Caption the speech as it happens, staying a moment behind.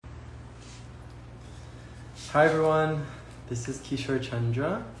Hi everyone, this is Kishore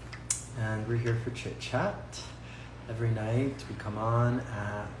Chandra, and we're here for Chit Chat. Every night we come on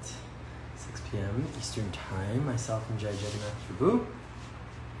at 6 p.m. Eastern Time, myself and Jai Jagannath Prabhu.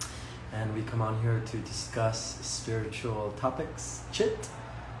 And we come on here to discuss spiritual topics, Chit.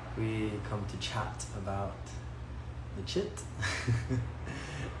 We come to chat about the Chit.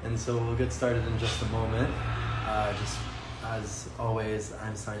 And so we'll get started in just a moment. Just as always,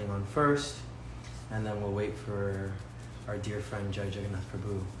 I'm signing on first. And then we'll wait for our dear friend Jai Jagannath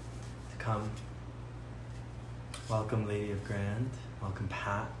Prabhu to come. Welcome, Lady of Grand. Welcome,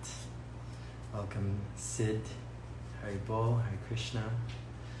 Pat. Welcome, Sid. Hari Bol, Hari Krishna.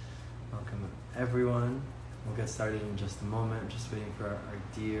 Welcome, everyone. We'll get started in just a moment. Just waiting for our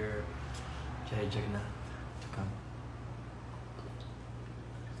dear Jai Jagannath to come.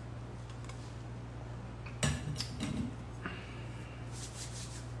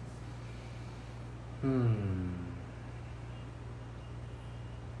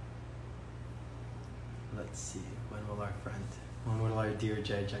 Let's see. When will our dear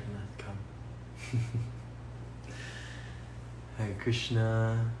Jai Jagannath come? Hare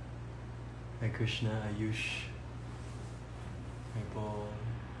Krishna, Ayush, Hare Bol.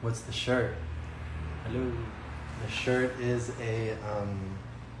 What's the shirt? Hello. The shirt is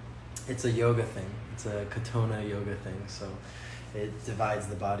it's a yoga thing. It's a Katona yoga thing. So it divides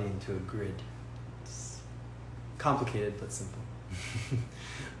the body into a grid. Complicated but simple.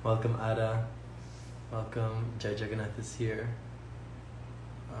 Welcome, Ada. Welcome. Jai Jagannath is here.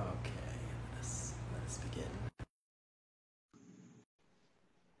 Okay, let's begin.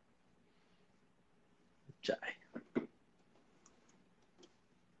 Jai.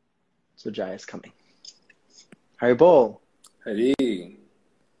 So Jai is coming. Hari Bol. Hari.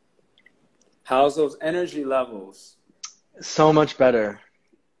 How's those energy levels? So much better.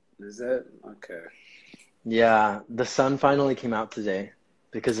 Is it? Okay. Yeah, the sun finally came out today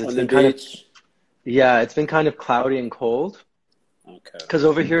because it's On been the beach? it's been kind of cloudy and cold. Okay. Because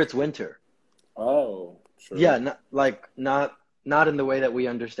over here it's winter. Oh, sure. Yeah, not in the way that we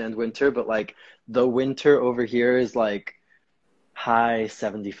understand winter, but like the winter over here is like high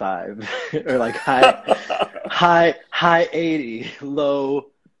 75 or like high 80, low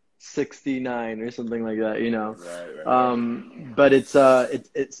 69 or something like that, you know. Right. But it's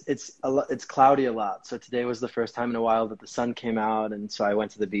cloudy a lot. So today was the first time in a while that the sun came out, and so I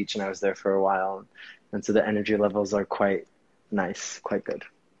went to the beach and I was there for a while, and so the energy levels are quite nice, quite good.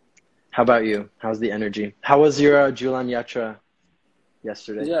 How about you? How's the energy? How was your Julan Yatra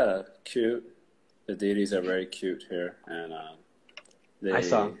yesterday? Yeah, cute. The deities are very cute here, and I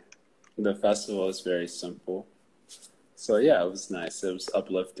saw. The festival is very simple. So yeah, it was nice. It was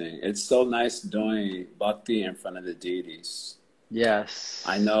uplifting. It's so nice doing bhakti in front of the deities. Yes.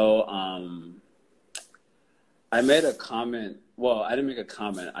 I know. I made a comment. Well, I didn't make a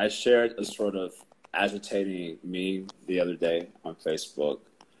comment. I shared a sort of agitating meme the other day on Facebook.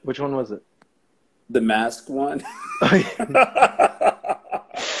 Which one was it? The mask one.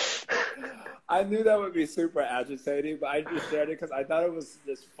 I knew that would be super agitating, but I just shared it because I thought it was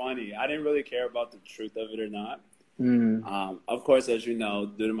just funny. I didn't really care about the truth of it or not. Of course, as you know,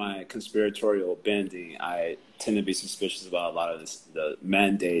 due to my conspiratorial bending, I tend to be suspicious about a lot of the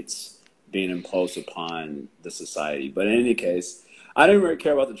mandates being imposed upon the society. But in any case, I didn't really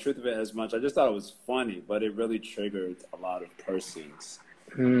care about the truth of it as much. I just thought it was funny, but it really triggered a lot of persons.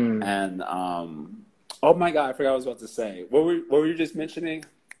 And oh my God, I forgot what I was about to say. What were you just mentioning?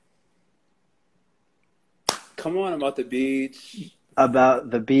 Come on, about the beach.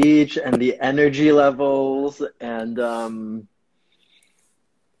 About the beach and the energy levels and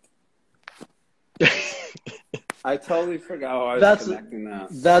I totally forgot how I was connecting that.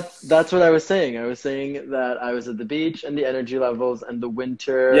 That's what I was saying. I was saying that I was at the beach and the energy levels and the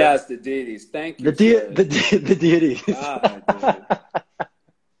winter. Yes, the deities. Thank you. The deities. God, dude.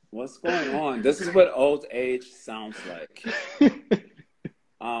 What's going on? This is what old age sounds like.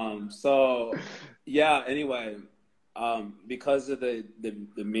 So yeah, anyway, because of the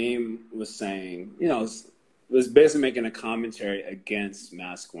meme was saying, you know, it was basically making a commentary against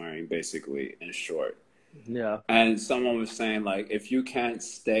mask wearing, basically, in short. Yeah. And someone was saying, like, if you can't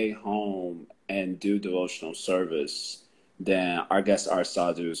stay home and do devotional service, then I guess our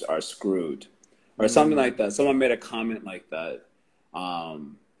sadhus are screwed. Or something like that. Someone made a comment like that,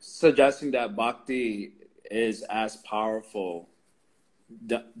 suggesting that bhakti is as powerful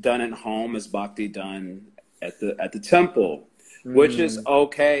done at home as bhakti done at the temple, which is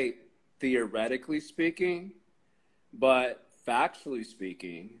okay theoretically speaking, but factually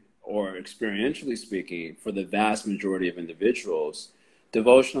speaking or experientially speaking, for the vast majority of individuals,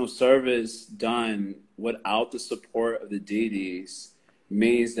 devotional service done without the support of the deities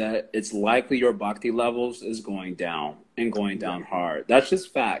means that it's likely your bhakti levels is going down and going down hard. That's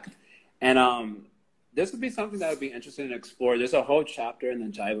just fact. And this would be something that would be interesting to explore. There's a whole chapter in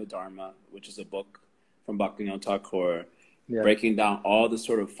the Jaiva Dharma, which is a book from Bhaktivinoda Thakur, breaking down all the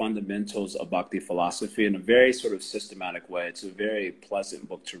sort of fundamentals of bhakti philosophy in a very sort of systematic way. It's a very pleasant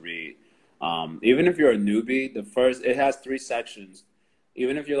book to read. Even if you're a newbie, it has 3 sections.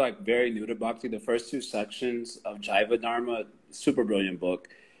 Even if you're like very new to bhakti, the first 2 sections of Jaiva Dharma, super brilliant book.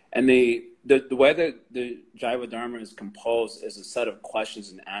 And the way that the Jaiva Dharma is composed is a set of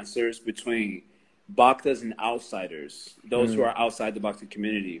questions and answers between bhaktas and outsiders, those who are outside the bhakti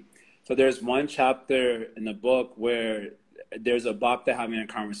community. So there's one chapter in the book where there's a bhakta having a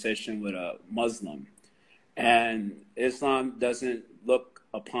conversation with a Muslim. And Islam doesn't look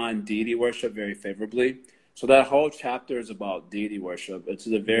upon deity worship very favorably. So that whole chapter is about deity worship. It's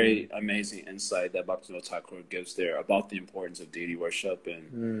a very amazing insight that Bhaktivinoda Thakur gives there about the importance of deity worship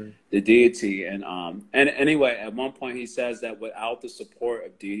and the deity. And anyway, at one point he says that without the support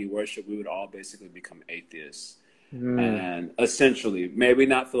of deity worship, we would all basically become atheists. And essentially, maybe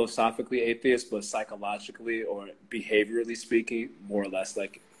not philosophically atheists, but psychologically or behaviorally speaking, more or less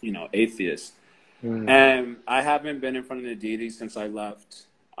like, atheists. And I haven't been in front of the deity since I left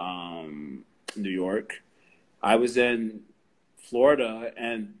New York. I was in Florida,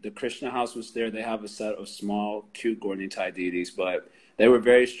 and the Krishna house was there. They have a set of small, cute Gaura-Nitai deities, but they were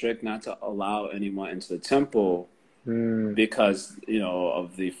very strict not to allow anyone into the temple because,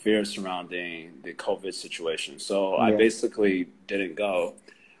 of the fear surrounding the COVID situation. So I basically didn't go.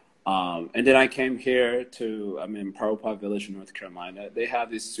 And then I came here I'm in Prabhupada Village in North Carolina. They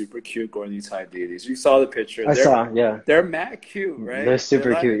have these super cute Gaura-Nitai deities. You saw the picture. I saw, yeah. They're mad cute, right? They're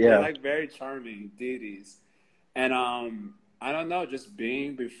super cute, yeah. They're like very charming deities. And I don't know, just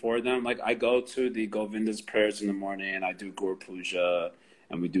being before them, like I go to the Govinda's prayers in the morning and I do Gaur Puja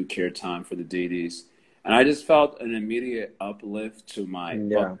and we do Kirtan for the deities. And I just felt an immediate uplift to my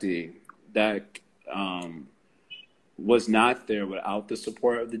bhakti that was not there without the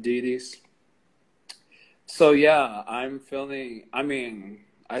support of the deities. So yeah, I'm feeling,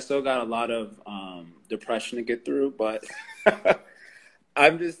 I still got a lot of depression to get through, but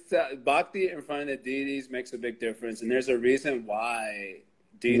I'm just, bhakti in front of the deities makes a big difference. And there's a reason why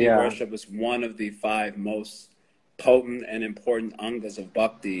deity worship is one of the 5 most potent and important angas of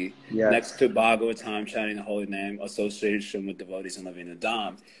bhakti, next to Bhagavatam, chanting the holy name, association with devotees and living the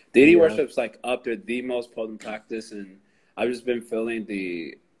Dham. Deity worship's like up there, the most potent practice, and I've just been feeling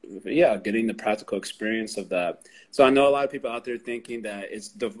getting the practical experience of that. So I know a lot of people out there thinking that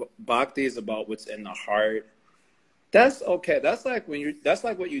bhakti is about what's in the heart. That's okay. That's like what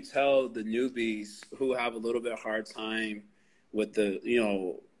you tell the newbies who have a little bit hard time with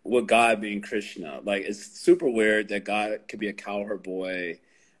with God being Krishna. Like, it's super weird that God could be a cowherd boy,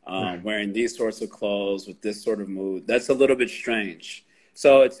 wearing these sorts of clothes with this sort of mood. That's a little bit strange.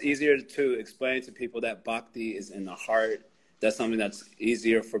 So it's easier to explain to people that bhakti is in the heart. That's something that's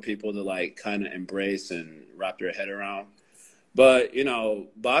easier for people to like kind of embrace and wrap their head around. But,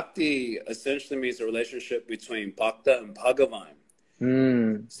 bhakti essentially means a relationship between bhakta and Bhagavan.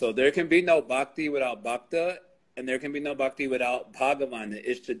 So there can be no bhakti without bhakta, and there can be no bhakti without Bhagavan, the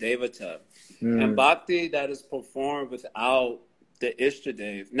Ishtadevata. And bhakti that is performed without the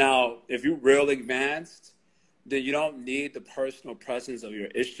Ishtadev. Now, if you're real advanced, then you don't need the personal presence of your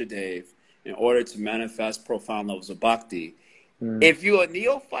Ishtadev in order to manifest profound levels of bhakti. If you're a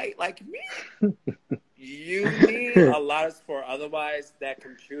neophyte like me, you need a lot of support. Otherwise, that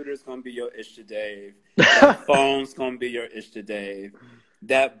computer's going to be your Ishtadev. That phone's going to be your Ishtadev.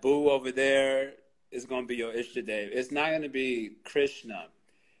 That boo over there is going to be your Ishtadev. It's not going to be Krishna.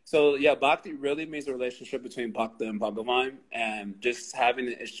 So, yeah, bhakti really means a relationship between Bhakta and Bhagavan, and just having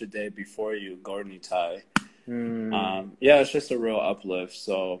the Ishtadev before you, Gaura-Nitai. It's just a real uplift.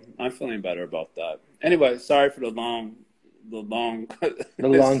 So I'm feeling better about that. Anyway, sorry for the long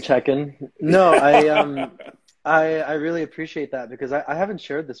check-in. No, I really appreciate that, because I haven't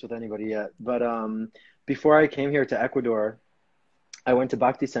shared this with anybody yet. But before I came here to Ecuador, I went to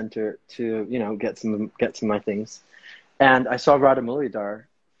Bhakti Center to get some of my things, and I saw Radha Mulidhar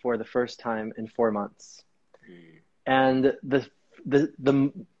for the first time in 4 months. And the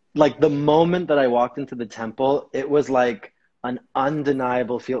moment that I walked into the temple, it was like an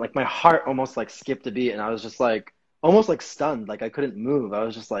undeniable feel. Like my heart almost like skipped a beat, and I was just like almost like stunned. Like I couldn't move. I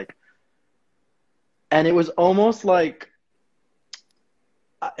was just like, and it was almost like,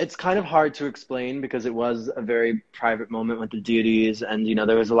 it's kind of hard to explain because it was a very private moment with the deities, and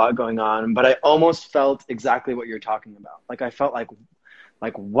there was a lot going on, but I almost felt exactly what you're talking about. Like I felt like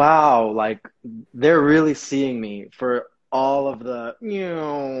like, wow, like they're really seeing me for all of the,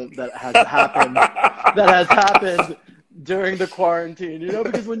 that has happened during the quarantine,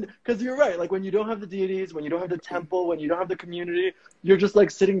 because you're right. Like when you don't have the deities, when you don't have the temple, when you don't have the community, you're just like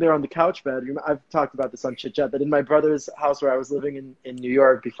sitting there on the couch bed. I've talked about this on Chit Chat, that in my brother's house where I was living in New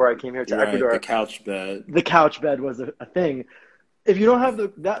York before I came here to Ecuador, the couch bed was a thing. If you don't have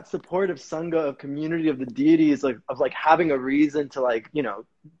that supportive sangha of community of the deities, of having a reason to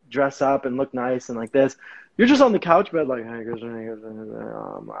dress up and look nice and like this, you're just on the couch bed like, hey, I mean,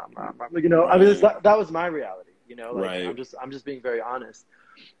 that was my reality, Right. I'm just being very honest.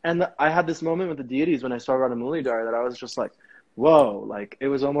 And I had this moment with the deities when I saw Radha Mulidhar that I was just like, whoa, like it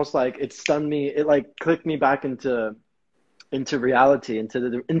was almost like it stunned me. It like clicked me back into reality,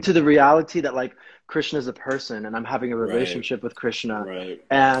 into the reality that like Krishna is a person and I'm having a relationship with Krishna. Right.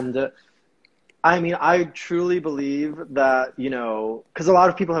 And I mean, I truly believe that, because a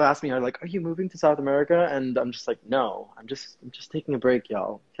lot of people have asked me, are you moving to South America? And I'm just like, no, I'm just taking a break,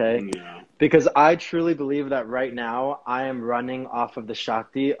 y'all. Okay. Yeah. Because I truly believe that right now I am running off of the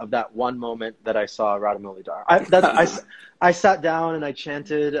Shakti of that one moment that I saw Radha Mulidhar. I sat down and I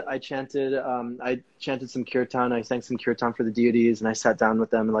chanted some kirtan. I sang some kirtan for the deities and I sat down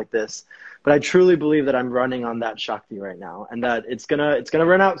with them like this. But I truly believe that I'm running on that Shakti right now and that it's gonna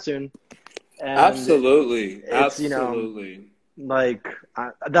run out soon. And absolutely. That's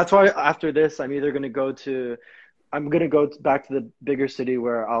why after this, I'm going to go back to the bigger city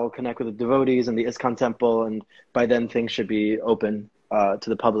where I'll connect with the devotees and the ISKCON temple. And by then things should be open to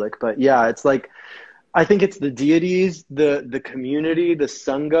the public. But yeah, it's like, I think it's the deities, the community, the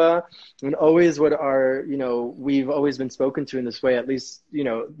Sangha, and always what we've always been spoken to in this way, at least,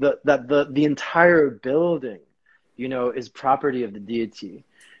 the entire building, is property of the deity.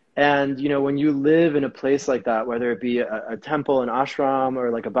 And, when you live in a place like that, whether it be a temple, an ashram, or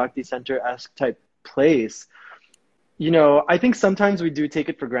like a bhakti center-esque type place, I think sometimes we do take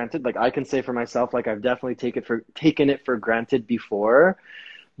it for granted. Like I can say for myself, like I've definitely taken it for granted before.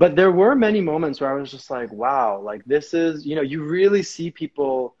 But there were many moments where I was just like, wow, like this is, you really see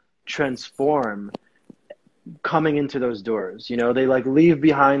people transform coming into those doors. They like leave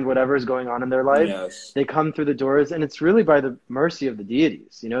behind whatever's going on in their life. Yes. They come through the doors, and it's really by the mercy of the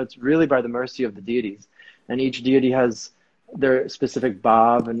deities. It's really by the mercy of the deities, and each deity has their specific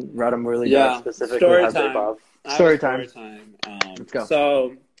bhav, and Radha Mulidhar specifically has their bhav. Story time. Let's go.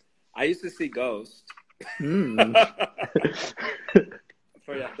 So I used to see ghosts. For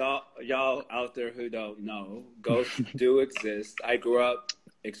y'all out there who don't know, ghosts do exist. I grew up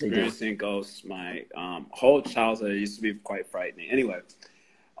experiencing ghosts my whole childhood. It used to be quite frightening. Anyway,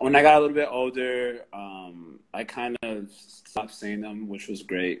 when I got a little bit older, I kind of stopped seeing them, which was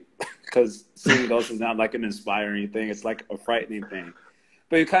great because seeing ghosts is not like an inspiring thing. It's like a frightening thing.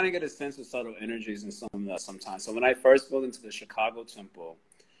 But you kind of get a sense of subtle energies and some of that sometimes. So when I first moved into the Chicago temple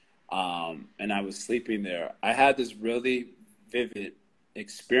and I was sleeping there, I had this really vivid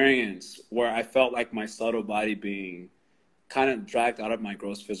experience where I felt like my subtle body being kind of dragged out of my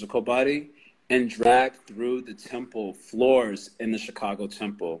gross physical body and dragged through the temple floors in the Chicago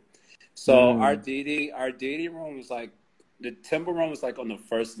temple. So our deity room was like, the temple room was like on the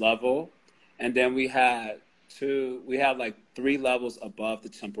first level, and then we had like 3 levels above the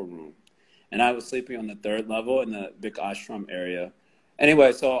temple room, and I was sleeping on the 3rd level in the big ashram area.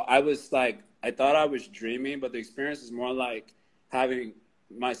 Anyway, so I was like, I thought I was dreaming, but the experience is more like having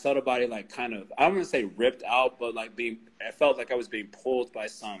my subtle body like kind of, I don't want to say ripped out, but like I felt like I was being pulled by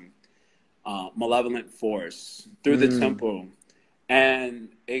some malevolent force through the temple. And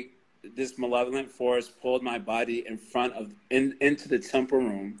this malevolent force pulled my body into the temple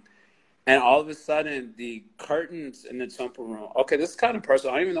room. And all of a sudden, the curtains in the temple room, okay, this is kind of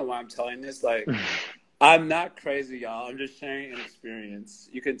personal. I don't even know why I'm telling this. Like, I'm not crazy, y'all. I'm just sharing an experience.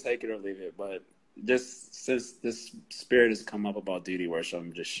 You can take it or leave it, but just since this spirit has come up about deity worship,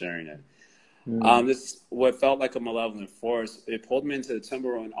 I'm just sharing it. This what felt like a malevolent force. It pulled me into the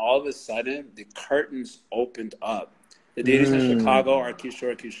temple room, and all of a sudden, the curtains opened up. The deities in Chicago are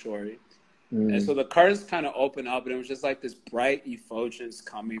Kishore. And so the curtains kind of opened up, and it was just like this bright effulgence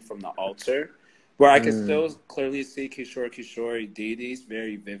coming from the altar, where I could still clearly see Kishore deities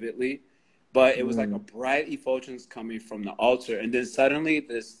very vividly. But it was like a bright effulgence coming from the altar. And then suddenly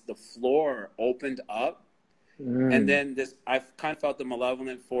the floor opened up. And then I kind of felt the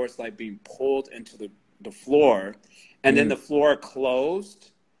malevolent force like being pulled into the floor. And then the floor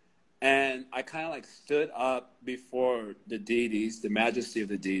closed. And I kind of like stood up before the deities, the majesty of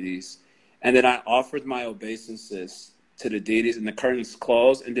the deities. And then I offered my obeisances to the deities, and the curtains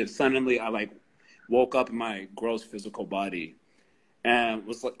closed. And then suddenly I like woke up in my gross physical body. and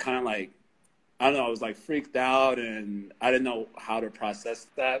was kind of like, I don't know, I was like freaked out and I didn't know how to process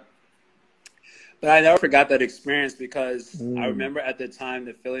that. But I never forgot that experience because I remember at the time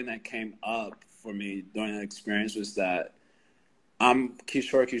the feeling that came up for me during that experience was that I'm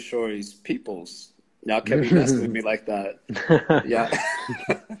Kishore Kishori's peoples. Y'all kept be messing with me like that. Yeah.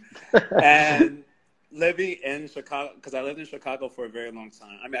 And living in Chicago, because I lived in Chicago for a very long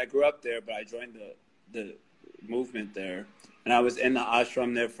time. I mean, I grew up there, but I joined the movement there. And I was in the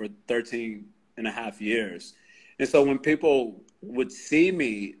ashram there for 13 and a half years. And so when people would see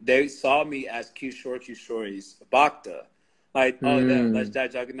me, they saw me as Kishore Kishori's Bhakta. Like, oh, yeah, that's Jai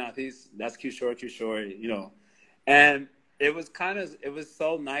Jagannath. That's Kishore Kishori, you know. And it was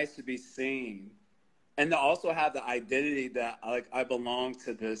so nice to be seen. And to also have the identity that, like, I belong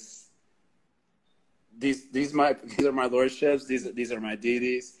to this. These are my lordships. These are my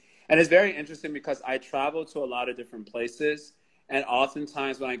deities. And it's very interesting because I travel to a lot of different places. And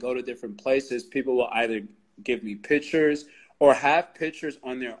oftentimes when I go to different places, people will either give me pictures or have pictures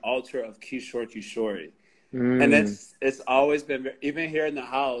on their altar of Kishore Kishori. And it's always been, even here in the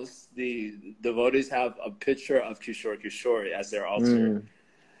house, the devotees have a picture of Kishore Kishori as their altar.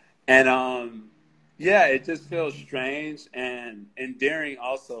 And yeah, it just feels strange and endearing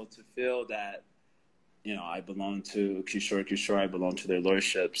also to feel that, you know, I belong to Kishore Kishori, I belong to their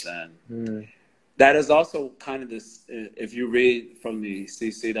lordships. And that is also kind of this, if you read from the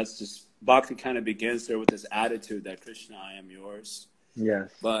CC, that's just, Bhakti kind of begins there with this attitude that Krishna, I am yours. Yes.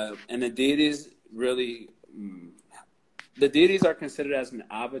 And the deities really, the deities are considered as an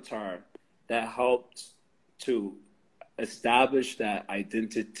avatar that helped to establish that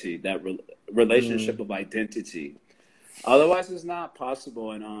identity, that relationship of identity. Otherwise, it's not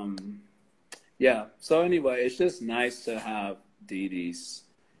possible. And yeah. So anyway, it's just nice to have deities.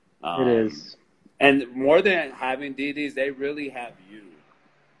 It is. And more than having deities, they really have you.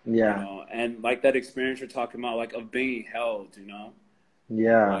 Yeah. You know? And like that experience you're talking about, like of being held, you know?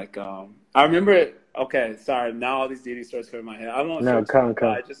 Yeah. Like, I remember, okay, sorry, now all these deity stories come in my head. I won't come.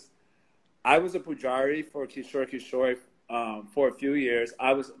 I was a pujari for Kishore Kishori for a few years.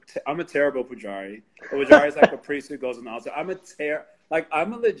 I'm a terrible pujari. A pujari is like a priest who goes on the altar. I'm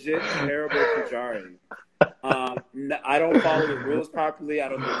a legit terrible pujari. I don't follow the rules properly. I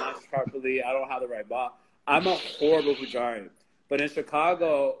don't do mantras properly. I don't have the right ball. I'm a horrible pujari. But in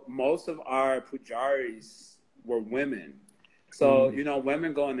Chicago, most of our pujaris were women. So, you know,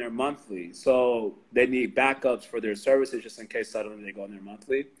 women go in there monthly. So they need backups for their services just in case suddenly they go in there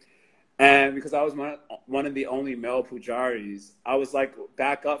monthly. And because I was one of the only male pujaris, I was like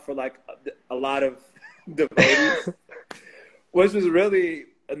back up for like a lot of devotees, which was really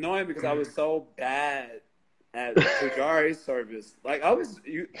annoying because I was so bad at pujari service. Like I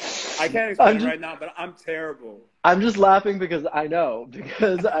can't explain it right now, but I'm terrible. I'm just laughing because I know,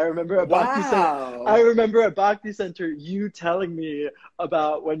 because I remember at Bhakti Center, I remember at Bhakti Center you telling me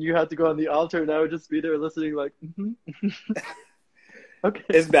about when you had to go on the altar, and I would just be there listening like, okay.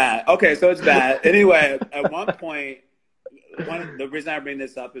 It's bad. Okay, so it's bad. Anyway, at one point, the reason I bring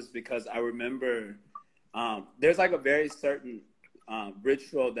this up is because I remember there's like a very certain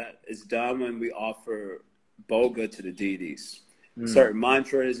ritual that is done when we offer boga to the deities. Certain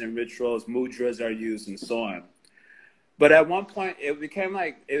mantras and rituals, mudras are used, and so on. But at one point, it became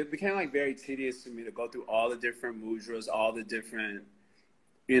like very tedious to me to go through all the different mudras, all the different,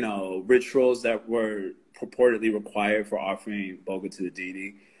 you know, rituals that were purportedly required for offering boga to the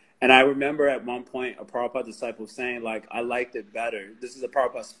deity. And I remember at one point a Prabhupada disciple saying, like, I liked it better. This is a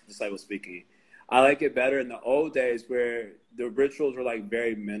Prabhupada disciple speaking. I like it better in the old days where the rituals were like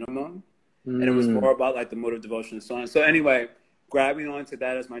very minimum, and it was more about like the mode of devotion and so on. So anyway, grabbing onto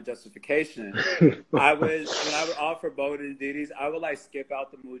that as my justification, when I would offer boga to the deities, I would like skip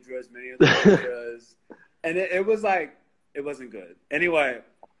out the mudras, many of the mudras, and it was like, it wasn't good. Anyway,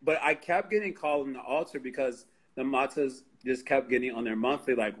 but I kept getting called on the altar because the matas just kept getting on their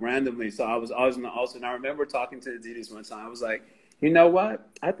monthly like randomly. So I was always on the altar, and I remember talking to the deities one time. I was like, you know what?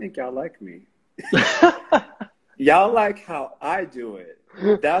 I think y'all like me. Y'all like how I do it.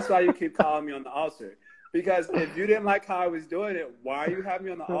 That's why you keep calling me on the altar. Because if you didn't like how I was doing it, why are you having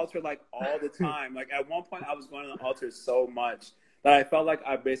me on the altar like all the time? Like at one point I was going on the altar so much that I felt like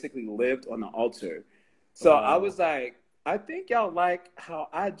I basically lived on the altar. So I was like, I think y'all like how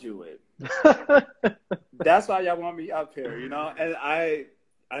I do it. That's why y'all want me up here, you know? And I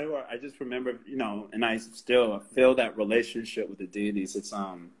just remember, you know, and I still feel that relationship with the deities. It's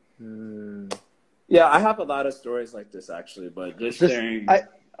yeah, I have a lot of stories like this actually, but just sharing.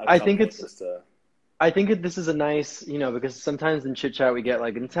 I think it's this is a nice, because sometimes in chit chat we get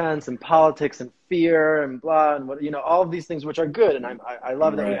like intense and politics and fear and blah and what, all of these things which are good, and I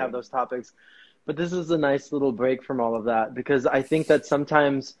love that we have those topics, but this is a nice little break from all of that, because I think that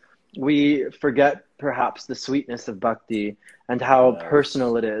sometimes we forget perhaps the sweetness of bhakti and how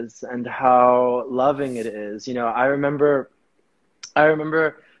personal it is and how loving it is. I remember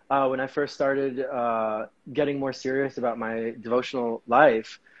when I first started getting more serious about my devotional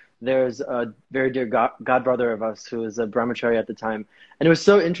life, there's a very dear god brother of us who was a brahmachari at the time. And it was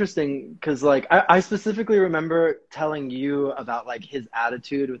so interesting because like I specifically remember telling you about like his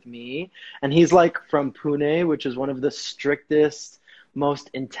attitude with me. And he's like from Pune, which is one of the strictest, most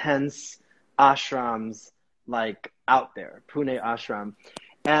intense ashrams like out there, Pune ashram.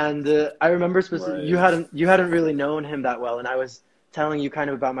 And I remember specifically, you hadn't really known him that well. And I was telling you kind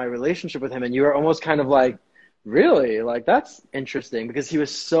of about my relationship with him, and you were almost kind of like, really? Like, that's interesting, because he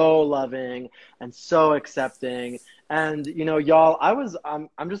was so loving and so accepting. And, y'all, I'm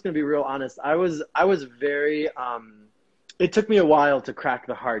just going to be real honest. I was very, it took me a while to crack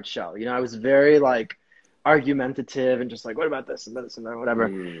the hard shell. I was very like argumentative and just like, what about this and this and that, whatever.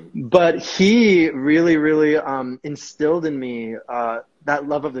 But he really, really instilled in me that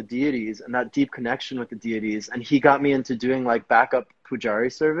love of the deities and that deep connection with the deities. And he got me into doing like backup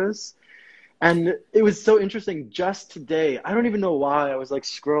pujari service. And it was so interesting. Just today, I don't even know why, I was like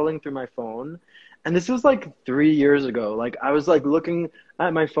scrolling through my phone, and this was like 3 years ago. Like I was like looking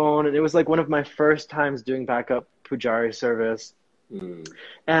at my phone, and it was like one of my first times doing backup pujari service.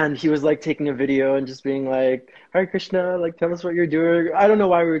 And he was like taking a video and just being like, Hare Krishna, like tell us what you're doing. I don't know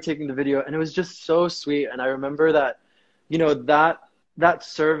why we were taking the video, and it was just so sweet. And I remember that, that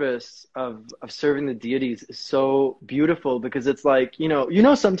service of serving the deities is so beautiful, because it's like,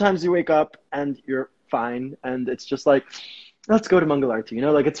 sometimes you wake up and you're fine and it's just like, let's go to Mangalarti,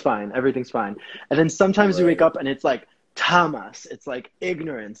 like it's fine, everything's fine. And then sometimes you wake up and it's like tamas, it's like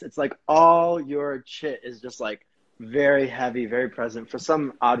ignorance, it's like all your chit is just like very heavy, very present for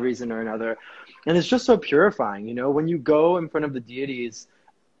some odd reason or another. And it's just so purifying, when you go in front of the deities,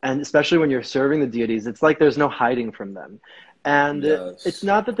 and especially when you're serving the deities, it's like there's no hiding from them. And it's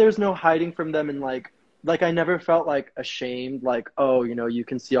not that there's no hiding from them, and like I never felt like ashamed, like, oh, you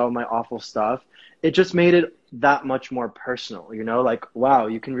can see all my awful stuff. It just made it that much more personal, like, wow,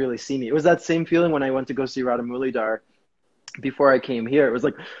 you can really see me. It was that same feeling when I went to go see Radha Mulidhar before I came here. It was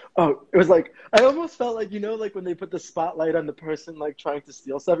like, oh, it was like, I almost felt like, like when they put the spotlight on the person, like trying to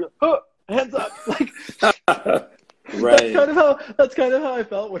steal stuff, oh, hands up, like, right. That's kind of how I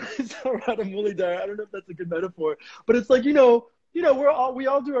felt when I saw Radha Mulidhar. I don't know if that's a good metaphor, but it's like, we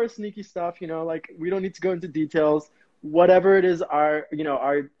all do our sneaky stuff, like we don't need to go into details. Whatever it is,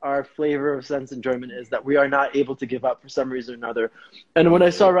 our flavor of sense enjoyment is that we are not able to give up for some reason or another. And when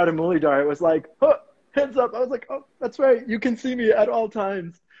I saw Radha Mulidhar, it was like, oh, hands up. I was like, oh, that's right. You can see me at all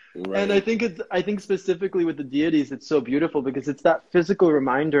times. Right. And I think specifically with the deities, it's so beautiful because it's that physical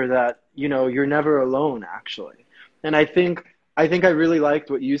reminder that, you're never alone, actually. And I think I really liked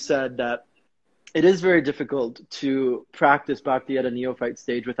what you said, that it is very difficult to practice bhakti at a neophyte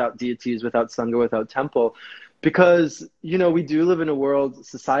stage without deities, without sangha, without temple, because, we do live in a world,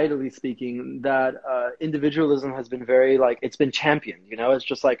 societally speaking, that individualism has been very, like, it's been championed, it's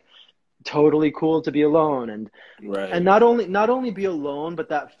just like totally cool to be alone. And not only be alone, but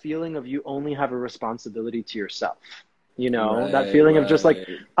that feeling of you only have a responsibility to yourself. That feeling of just like,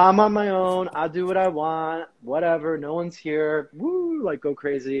 I'm on my own, I do what I want, whatever, no one's here, woo, like go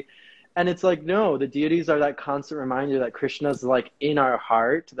crazy. And it's like, no, the deities are that constant reminder that Krishna's like in our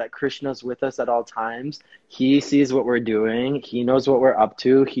heart, that Krishna's with us at all times. He sees what we're doing. He knows what we're up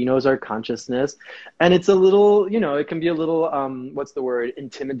to. He knows our consciousness. And it's a little, it can be a little,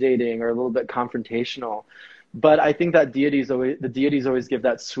 intimidating or a little bit confrontational. But I think that the deities always give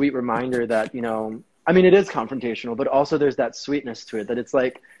that sweet reminder that, it is confrontational, but also there's that sweetness to it, that it's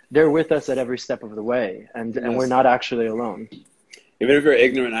like they're with us at every step of the way, and we're not actually alone. Even if you're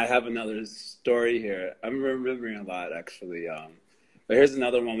ignorant, I have another story here. I'm remembering a lot, actually. But here's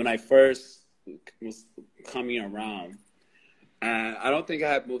another one. When I first was coming around, I don't think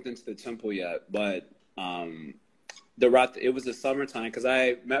I had moved into the temple yet, but it was the summertime, because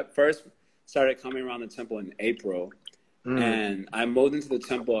I first started coming around the temple in April. And I moved into the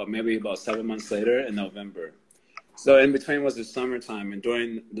temple maybe about 7 months later in November. So in between was the summertime, and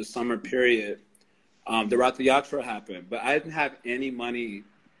during the summer period, the Rath Yatra happened. But I didn't have any money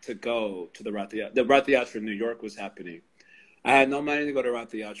to go to the Rath Yatra. The Rath Yatra in New York was happening. I had no money to go to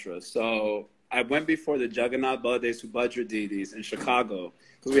Rath Yatra. So I went before the Jagannath Baladev Subhadra deities in Chicago,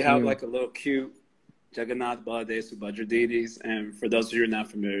 because we have like a little cute Jagannath Baladev Subhadra deities. And for those of you who are not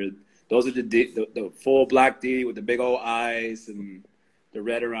familiar, Those are the full black deity with the big old eyes and the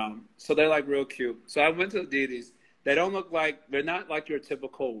red around. So they're like real cute. So I went to the deities. They don't look like, they're not like your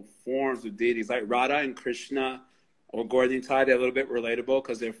typical forms of deities. Like Radha and Krishna or Gaura-Nitai, they're a little bit relatable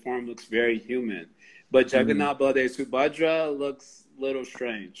because their form looks very human. But Jagannath, Baladev, Subhadra looks a little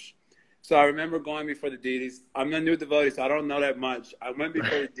strange. So I remember going before the deities. I'm a new devotee, so I don't know that much. I went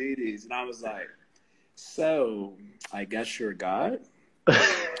before the deities, and I was like, so I guess you're God?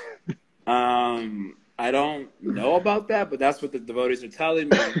 I don't know about that, but that's what the devotees are telling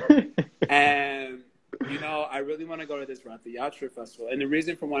me. And, you know, I really want to go to this Ratha Yatra festival. And the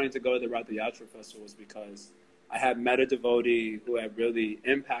reason for wanting to go to the Ratha Yatra festival was because I had met a devotee who had really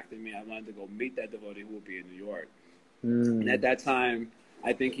impacted me. I wanted to go meet that devotee who would be in New York. And at that time,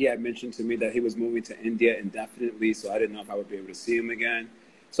 I think he had mentioned to me that he was moving to India indefinitely, so I didn't know if I would be able to see him again.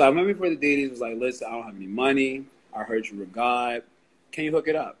 So I went before the deities, was like, listen, I don't have any money. I heard you were God. Can you hook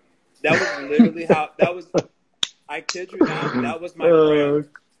it up? That was literally how, that was, I kid you not, that was my prayer.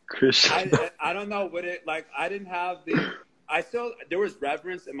 I don't know what it, like, I didn't have the, there was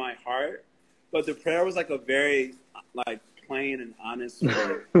reverence in my heart, but the prayer was like a very, like, plain and honest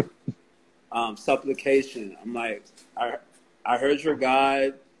sort of, supplication. I'm like, I heard you're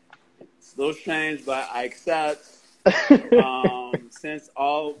God. It's a little strange, but I accept. Since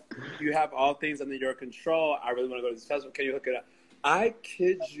you have all things under your control, I really want to go to this festival. Can you hook it up? I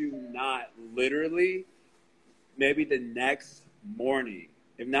kid you not, literally, maybe the next morning,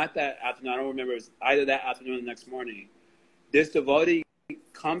 if not that afternoon, I don't remember, it was either that afternoon or the next morning, this devotee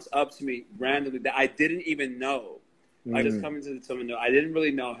comes up to me randomly that I didn't even know. I just come into the seminar. I didn't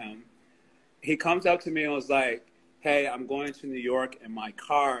really know him. He comes up to me and was like, hey, I'm going to New York in my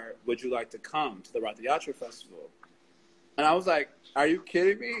car. Would you like to come to the Ratha Yatra festival? And I was like, are you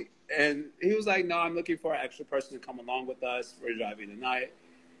kidding me? And he was like, no, I'm looking for an extra person to come along with us. We're driving tonight.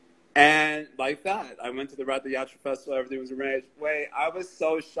 And like that, I went to the Ratha Yatra festival. Everything was arranged. Wait, I was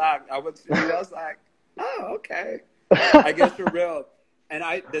so shocked. I was like, oh, okay. I guess you're real. And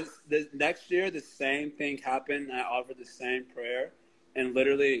this next year, the same thing happened. I offered the same prayer. And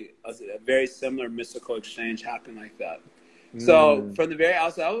literally a very similar mystical exchange happened like that. So from the very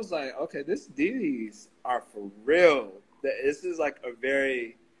outset, I was like, okay, these deities are for real. This is like a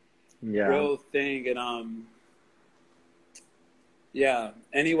very real thing. And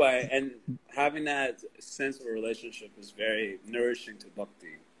anyway, and having that sense of a relationship is very nourishing to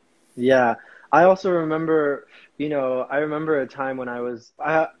bhakti. Yeah. I also remember, I remember a time when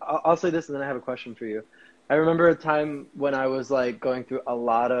I'll say this and then I have a question for you. I remember a time when I was like going through a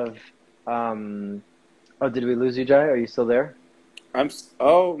lot of, oh, did we lose you, Jai? Are you still there?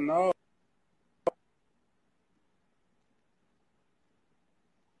 Oh no.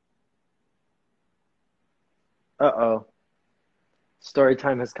 Uh-oh. Story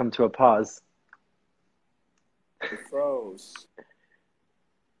time has come to a pause. It froze.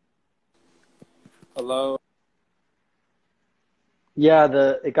 Hello? Yeah,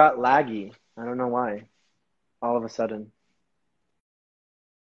 it got laggy. I don't know why. All of a sudden.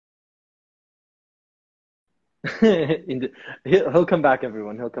 He'll come back,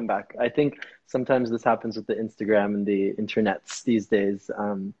 everyone. He'll come back. I think sometimes this happens with the Instagram and the internets these days.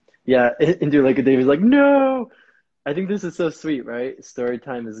 Yeah, Indu like a David's like, no! I think this is so sweet, right? Story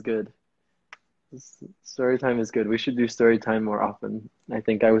time is good. Story time is good. We should do story time more often. I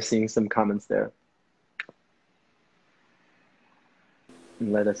think I was seeing some comments there.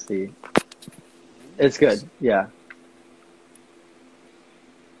 Let us see. It's good, yeah.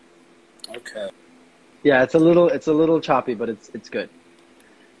 Okay. Yeah, it's a little choppy, but it's good.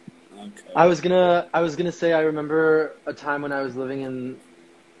 Okay. I was gonna say I remember a time when I was living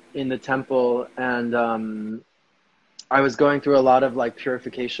in the temple and I was going through a lot of like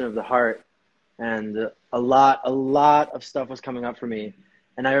purification of the heart and a lot of stuff was coming up for me.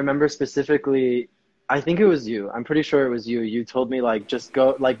 And I remember specifically, I think it was you. I'm pretty sure it was you. You told me like, just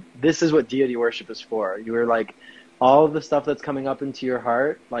go, like, this is what deity worship is for. You were like, all of the stuff that's coming up into your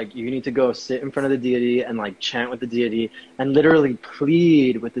heart, like you need to go sit in front of the deity and like chant with the deity and literally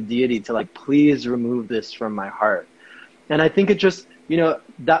plead with the deity to like, please remove this from my heart. And I think it just,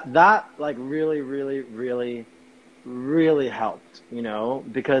 that like really, really, really, really helped,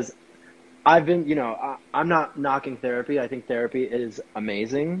 because I've been, I'm not knocking therapy. I think therapy is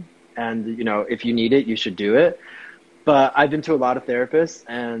amazing. And, if you need it, you should do it. But I've been to a lot of therapists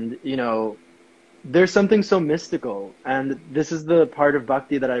and, there's something so mystical. And this is the part of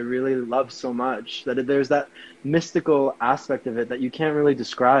bhakti that I really love so much, that there's that mystical aspect of it that you can't really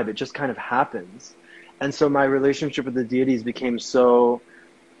describe. It just kind of happens. And so my relationship with the deities became so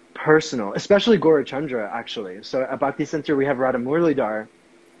personal, especially Gaurachandra, actually. So at Bhakti Center, we have Radha Murlidhar.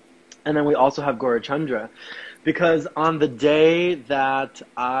 And then we also have Gaurachandra, because on the day that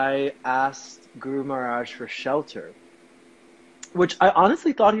I asked Guru Maharaj for shelter, which I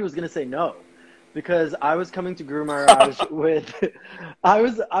honestly thought he was going to say no, because I was coming to Guru Maharaj with, I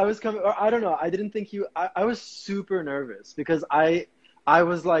was coming, or I don't know, I didn't think I was super nervous because I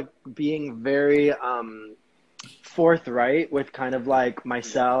was like being very forthright with kind of like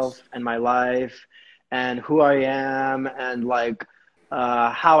myself and my life and who I am and like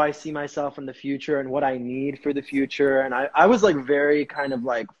how I see myself in the future and what I need for the future. And I was like very kind of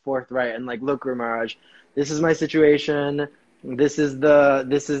like forthright and like, look, Guru Maharaj, this is my situation. This is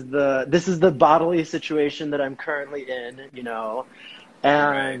the bodily situation that I'm currently in, you know,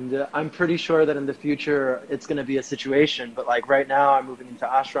 and Right. I'm pretty sure that in the future it's going to be a situation, but like right now I'm moving into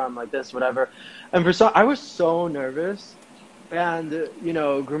ashram like this, whatever. And I was so nervous. And you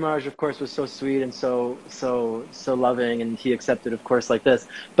know, Guru Maharaj, of course, was so sweet and so loving, and he accepted, of course, like this.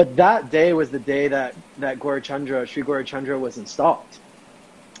 But that day was the day that Gaurachandra, Sri Gaurachandra, was installed,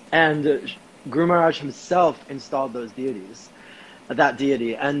 and Guru Maharaj himself installed those deities, that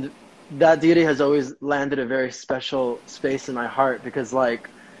deity, and that deity has always landed a very special space in my heart because, like,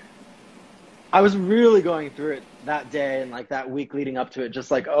 I was really going through it that day and like that week leading up to it,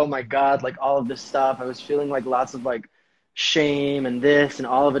 just like, oh my God, like all of this stuff. I was feeling like lots of like shame and this and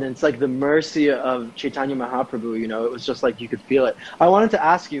all of it. And it's like the mercy of Chaitanya Mahaprabhu, you know, it was just like you could feel it. I wanted to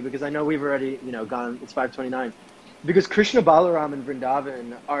ask you, because I know we've already, you know, gone, it's 5:29, because Krishna Balaram and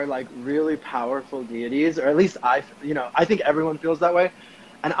Vrindavan are like really powerful deities, or at least I think everyone feels that way.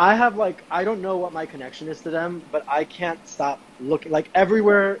 And I have like, I don't know what my connection is to them, but I can't stop looking. Like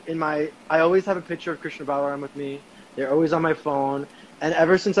everywhere I always have a picture of Krishna Balaram with me. They're always on my phone. And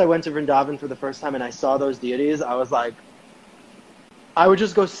ever since I went to Vrindavan for the first time and I saw those deities, I was like, I would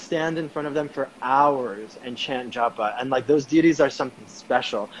just go stand in front of them for hours and chant japa. And like those deities are something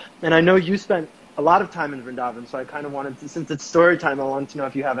special. And I know you spent a lot of time in Vrindavan, so I kind of wanted to, since it's story time, I wanted to know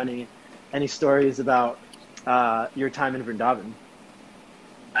if you have any stories about your time in Vrindavan.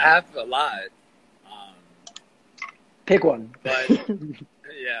 I have a lot. Pick one. But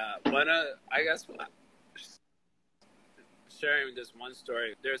yeah, I guess sharing this one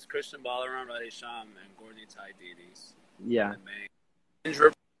story. There's Krishna Balaram, Radhesham, and Gaur Nitai deities. Yeah.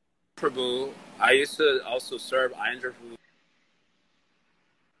 Indra Prabhu. I used to also serve Indra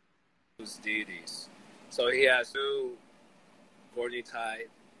Prabhu's deities. So he has two Gaur Nitai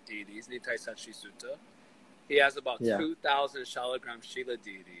deities, Nitai Sachi Sutta. He has about 2,000 Shalagram Shila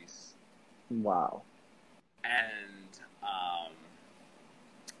deities. Wow. And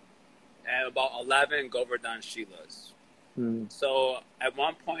about 11 Govardhan Shilas. So at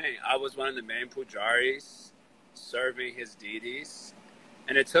one point, I was one of the main pujaris serving his deities,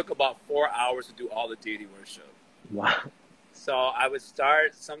 and it took about 4 hours to do all the deity worship. Wow. So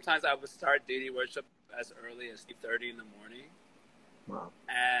sometimes I would start deity worship as early as 8:30 in the morning. Wow.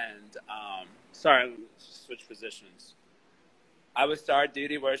 And, sorry, switch positions. I would start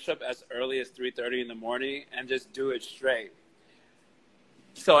deity worship as early as 3:30 in the morning and just do it straight.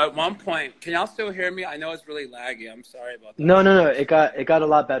 So at one point, can y'all still hear me? I know it's really laggy. I'm sorry about that. No. It got a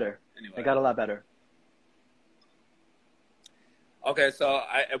lot better. Anyway. It got a lot better. Okay, so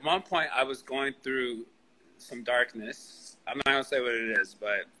at one point I was going through some darkness. I'm not gonna say what it is,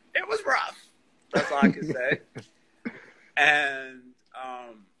 but it was rough. That's all I can say. And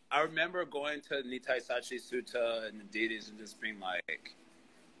I remember going to Nitai Sachi Sutta and the deities and just being like,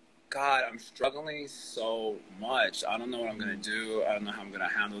 God, I'm struggling so much. I don't know what I'm going to do. I don't know how I'm going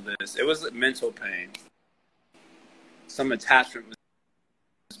to handle this. It was mental pain. Some attachment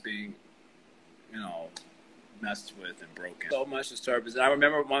was being, messed with and broken. So much disturbance. And I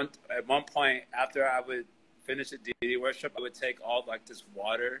remember at one point, after I would finish the deity worship, I would take all like this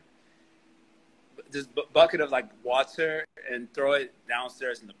water, this bucket of like water, and throw it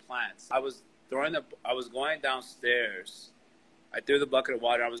downstairs in the plants. I was going downstairs. I threw the bucket of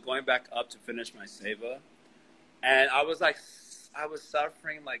water. I was going back up to finish my seva, and I was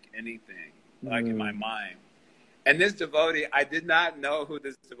suffering like anything, like in my mind. And this devotee, I did not know who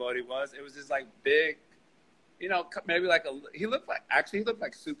this devotee was. It was just like big, maybe like he looked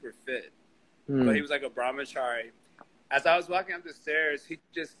like super fit, but he was like a brahmachari. As I was walking up the stairs, he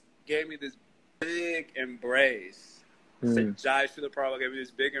just gave me this big embrace. Jai Srila Prabhupada gave me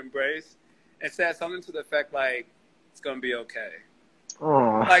this big embrace and said something to the effect like, "It's gonna be okay."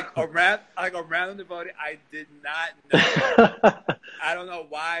 Aww. Like a random devotee I did not know. I don't know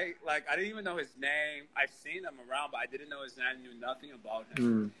why. Like I didn't even know his name. I've seen him around, but I didn't know his name. I knew nothing about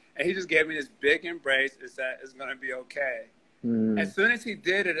him. And he just gave me this big embrace and said, "It's gonna be okay." As soon as he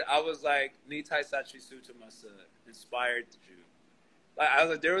did it, I was like, Nitai Sachi Sutta must have inspired you. Like, I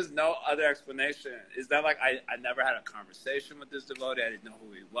was like, there was no other explanation. Is that like I never had a conversation with this devotee. I didn't know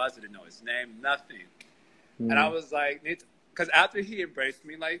who he was. I didn't know his name, nothing. And I was like, because after he embraced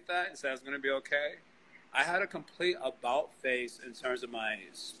me like that and said I was going to be okay, I had a complete about face in terms of my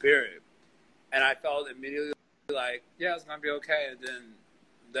spirit. And I felt immediately like, yeah, it's going to be okay. And then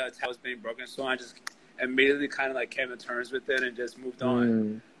the attack was being broken. So I just immediately kind of like came to terms with it and just moved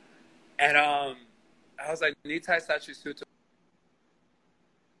on. And I was like, Nitai Sachi Sutta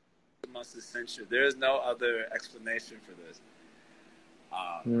most essential. There is no other explanation for this.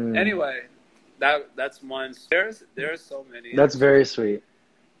 Anyway, that's one. There are so many. That's very sweet.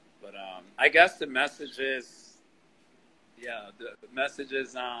 But I guess the message is,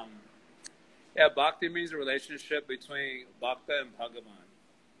 Bhakti means a relationship between Bhakta and Bhagavan.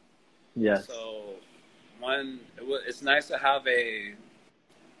 Yes. So it's nice to have a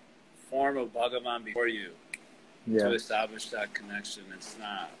form of Bhagavan before you to establish that connection.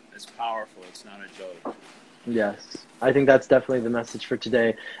 It's powerful. It's not a joke. Yes, I think that's definitely the message for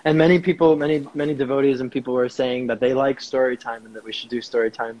today. And many people, many devotees and people were saying that they like story time and that we should do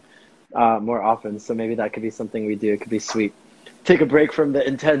story time more often. So maybe that could be something we do. It could be sweet. Take a break from the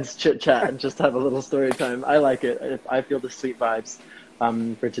intense chit chat and just have a little story time. I like it. I feel the sweet vibes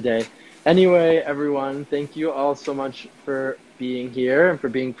for today. Anyway, everyone, thank you all so much for being here and for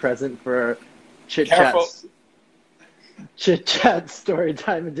being present for chit chat story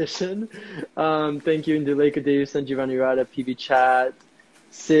time edition. Thank you Indulekha Dev, Sanjivani Radha, PB Chat,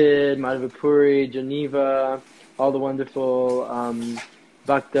 Sid, Madhavapuri, Geneva, all the wonderful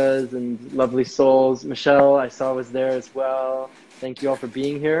bhaktas and lovely souls. Michelle, I saw was there as well. Thank you all for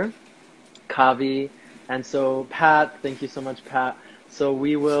being here. Kavi, and so Pat, thank you so much, Pat. So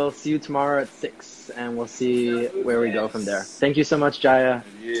we will see you tomorrow at 6 and we'll see where we go from there. Thank you so much, Jaya.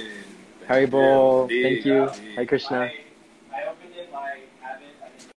 Haribol, thank you. Hare Krishna.